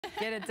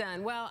Get it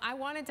done. Well, I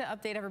wanted to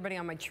update everybody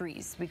on my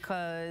trees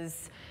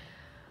because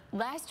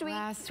Last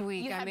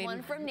week you had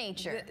one from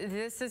nature.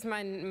 This is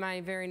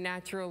my very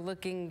natural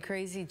looking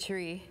crazy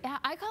tree. Yeah,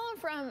 I call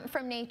them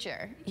from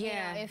nature.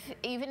 Yeah. You know,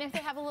 even if they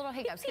have a little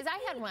hiccups, because I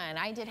had one.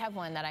 I did have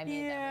one that I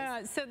made.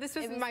 Yeah. So this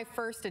was my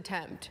first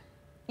attempt.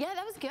 Yeah,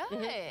 that was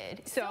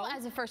good. So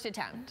as a first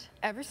attempt.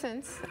 Ever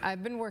since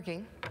I've been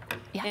working,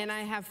 and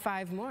I have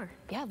 5 more.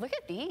 Yeah, look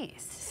at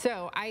these.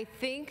 So I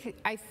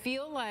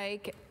feel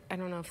like, I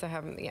don't know if they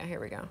have them. Yeah, here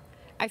we go.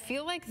 I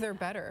feel like they're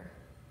better.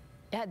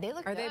 Yeah, they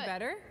look good. Are they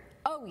better?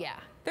 Oh, yeah.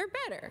 They're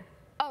better.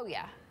 Oh,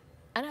 yeah.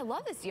 And I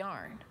love this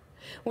yarn.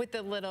 With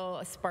the little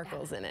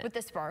sparkles in it. With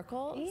the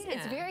sparkles? Yeah.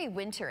 It's very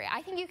wintry.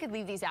 I think you could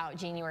leave these out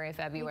January,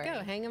 February. Go,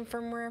 hang them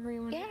from wherever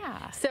you want.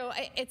 Yeah. So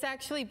it's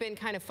actually been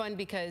kind of fun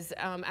because,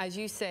 as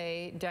you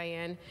say,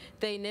 Diane,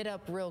 they knit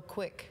up real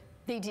quick.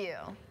 They do.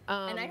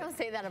 And I don't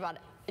say that about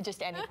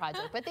just any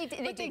project, but they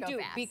do go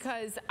fast.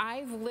 Because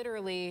I've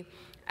literally,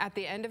 at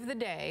the end of the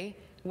day,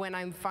 when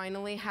I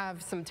finally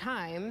have some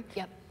time,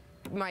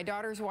 my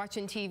daughter's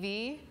watching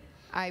TV,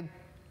 I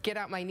get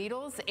out my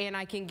needles and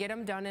I can get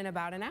them done in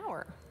about an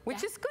hour,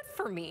 which is good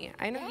for me.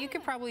 I know you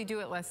could probably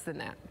do it less than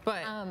that,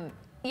 but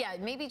yeah,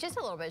 maybe just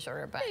a little bit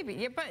shorter, but maybe.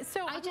 Yeah, but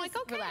so I'm like,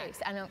 okay, relax.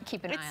 I don't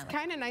keep an eye on it. It's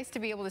kind of nice to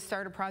be able to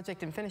start a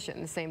project and finish it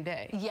in the same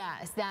day.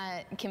 Yes,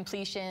 that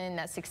completion,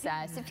 that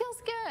success, it feels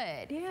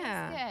good.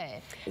 Yeah.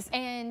 It feels good.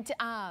 And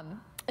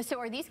so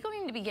are these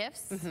going to be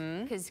gifts?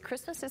 Because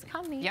Christmas is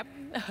coming. Yep.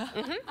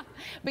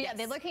 But yeah,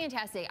 they look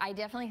fantastic. I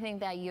definitely think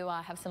that you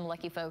have some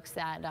lucky folks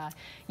that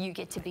you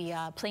get to be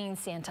playing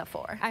Santa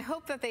for. I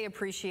hope that they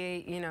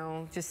appreciate, you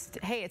know, just,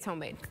 hey, it's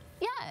homemade.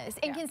 Yes,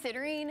 and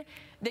considering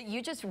that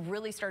you just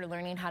really started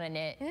learning how to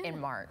knit in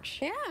March.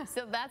 Yeah.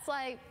 So that's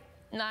like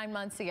 9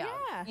 months ago.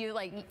 Yeah. You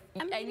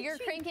and you're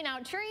cranking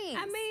out trees.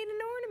 I made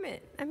an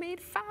ornament. I made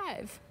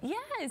 5. Yes,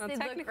 well, they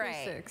look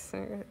great. 6.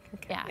 Okay,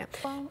 yeah.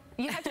 Well,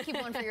 you have to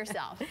keep one for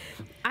yourself.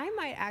 I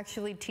might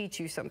actually teach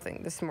you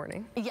something this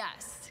morning.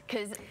 Yes,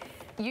 because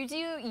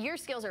your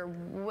skills are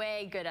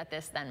way good at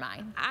this than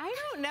mine. I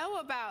don't know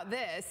about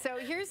this. So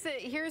here's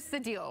the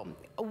deal.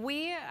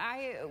 When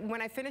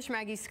I finished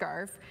Maggie's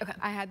scarf,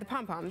 I had the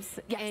pom-poms,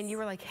 and you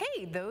were like,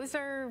 hey, those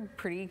are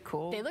pretty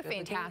cool. They look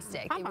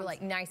fantastic. They were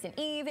like nice and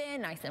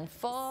even, nice and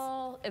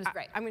full. It was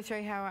great. I'm going to show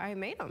you how I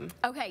made them.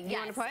 Okay, You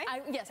want to play?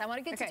 Yes, I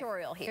want a good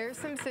tutorial here. Here's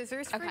some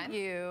scissors for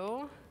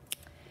you.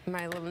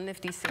 My little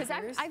nifty scissors.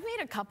 Because I've made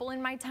a couple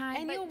in my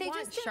time, but they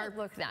just didn't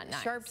look that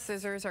nice. Sharp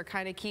scissors are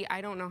kind of key. I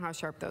don't know how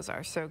sharp those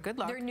are, so good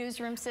luck. They're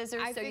newsroom scissors,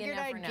 so you never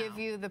know. I figured I'd give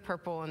you the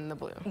purple and the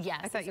blue.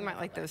 Yes. I thought you might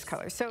like those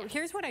colors. So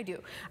here's what I do.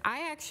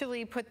 I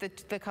actually put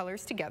the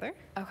colors together.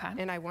 Okay.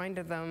 And I wind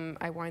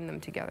them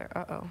together.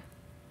 Uh-oh.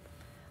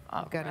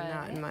 I've got a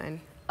knot in mine.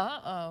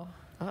 Uh-oh.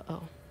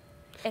 Uh-oh.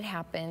 It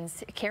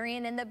happens.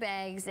 Carrying in the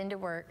bags into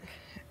work.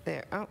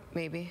 There. Oh,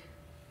 maybe.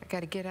 I got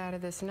to get out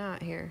of this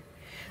knot here.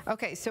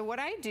 Okay, so what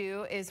I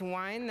do is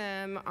wind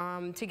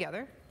them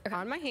together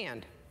on my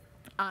hand.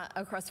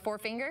 Across 4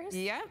 fingers?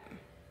 Yep.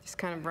 Just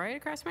kind of right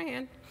across my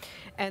hand.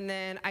 And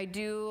then I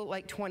do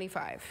like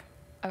 25.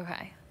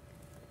 Okay.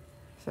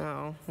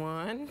 So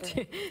 1,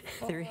 2,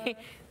 3,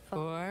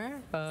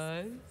 4,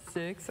 5,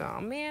 6.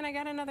 Oh man, I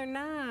got another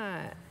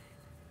knot.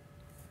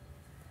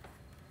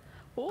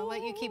 I'll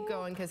let you keep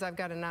going because I've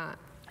got a knot.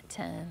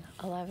 10,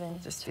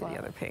 11, just 12, do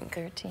the other pink.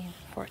 13,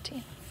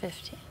 14,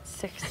 15,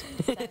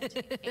 16,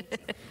 17, 18,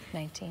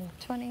 19,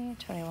 20,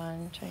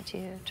 21,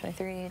 22,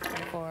 23,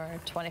 24,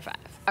 25.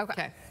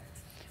 Okay.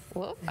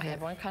 Whoop, I had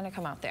one kind of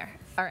come out there.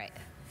 All right.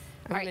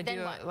 I'm going to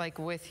do it like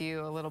with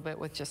you a little bit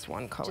with just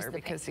one color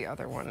because the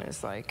other one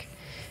is like,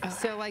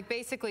 so like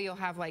basically you'll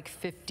have like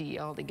 50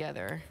 all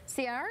together.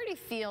 See, I already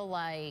feel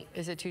like.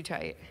 Is it too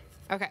tight?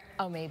 Okay.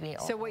 Oh, maybe.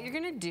 So what you're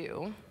going to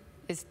do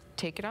is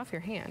take it off your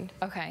hand.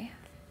 Okay.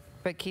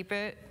 But keep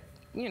it,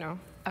 you know,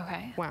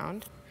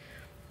 wound.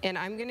 And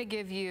I'm going to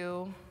give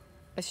you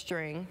a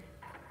string.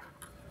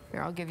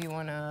 Here, I'll give you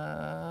one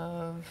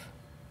of,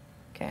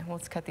 okay,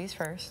 let's cut these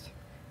first.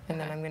 And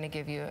then I'm going to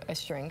give you a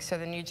string. So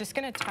then you're just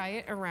going to tie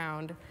it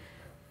around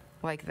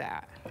like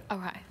that.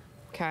 Okay.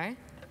 Okay?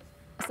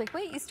 It's like,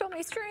 wait, you stole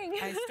my string.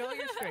 I stole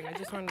your string. I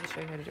just wanted to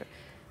show you how to do it.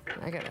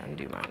 I got to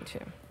undo mine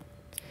too.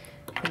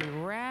 And you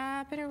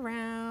wrap it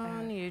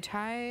around. You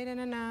tie it in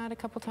a knot a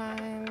couple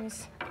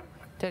times.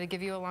 Did I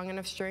give you a long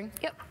enough string?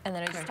 Yep. And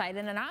then I just tie it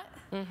in a knot?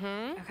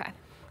 Mm-hmm. Okay.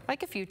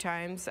 Like a few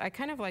times. I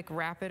kind of like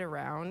wrap it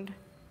around.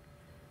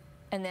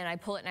 And then I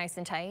pull it nice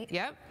and tight?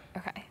 Yep.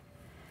 Okay.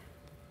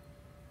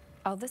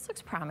 Oh, this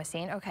looks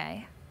promising.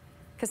 Okay.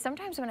 Because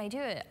sometimes when I do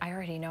it, I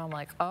already know. I'm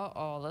like,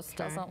 uh-oh, this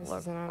doesn't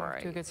look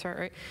right. Too a good start,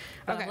 right?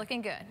 But I'm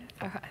looking good.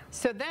 Okay.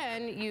 So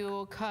then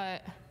you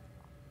cut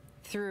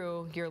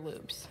through your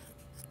loops.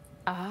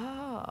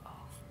 Oh.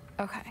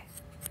 Okay.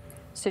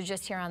 So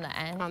just here on the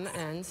ends? On the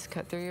ends,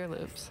 cut through your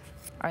loops.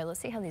 All right, let's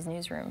see how these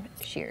newsroom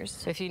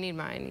shears. If you need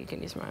mine, you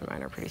can use mine.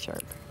 Mine are pretty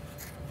sharp.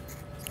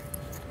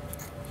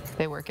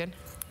 They working?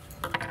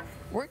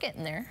 We're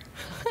getting there.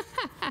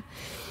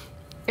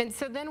 And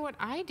so then what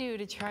I do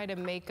to try to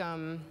make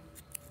them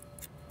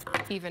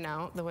even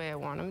out the way I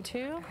want them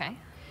to. Okay.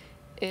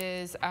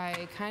 Is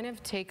I kind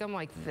of take them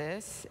like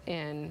this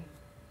and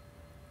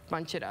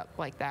bunch it up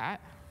like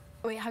that.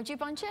 Wait, how'd you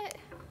bunch it?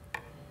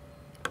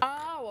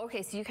 Oh,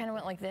 okay, so you kind of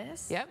went like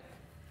this? Yep.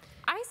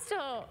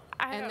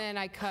 And then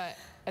I cut,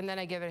 and then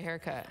I give it a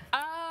haircut.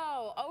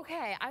 Oh,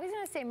 okay. I was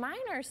gonna say mine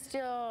are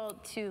still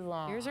too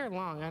long. Yours are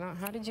long.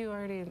 How did you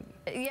already?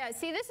 Yeah,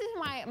 see, this is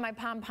my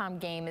pom-pom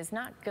game is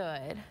not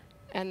good.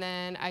 And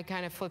then I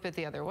kind of flip it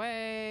the other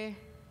way.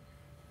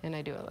 And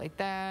I do it like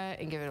that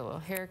and give it a little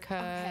haircut.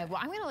 Okay, well,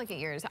 I'm going to look at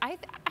yours. I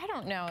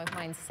don't know if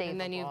mine's savable.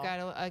 And then you've got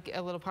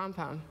a little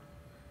pom-pom.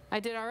 I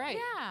did all right.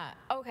 Yeah,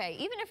 okay.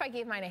 Even if I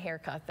gave mine a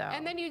haircut, though.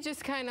 And then you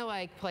just kind of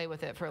like play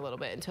with it for a little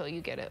bit until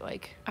you get it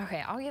like...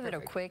 Okay, I'll give it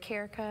a quick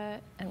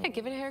haircut. Yeah,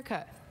 give it a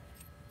haircut.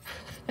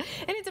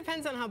 And it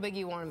depends on how big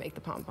you want to make the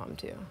pom-pom,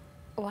 too.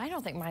 Well, I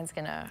don't think mine's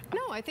going to...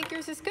 No, I think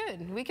yours is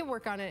good. We can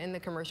work on it in the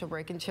commercial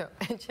break and show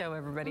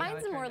everybody how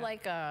Mine's more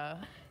like a...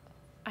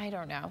 I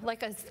don't know,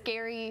 like a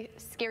scary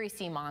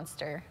sea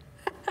monster.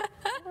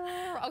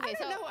 Okay,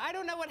 I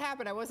don't know what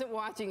happened. I wasn't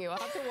watching you. I'll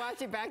have to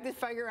watch it back to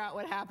figure out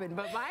what happened,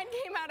 but mine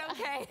came out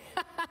okay.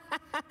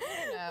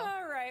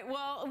 All right,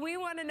 well, we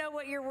want to know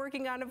what you're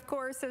working on, of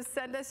course, so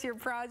send us your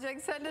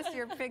projects, send us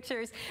your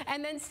pictures,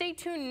 and then stay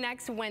tuned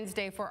next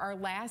Wednesday for our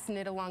last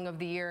knit along of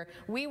the year.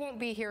 We won't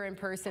be here in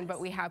person, but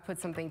we have put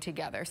something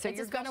together, so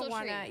you're going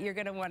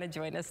to want to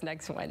join us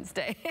next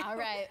Wednesday. All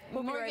right,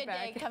 we'll more be right good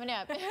back. day coming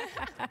up.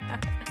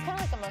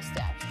 Kind of like a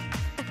mustache.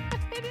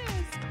 It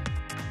is.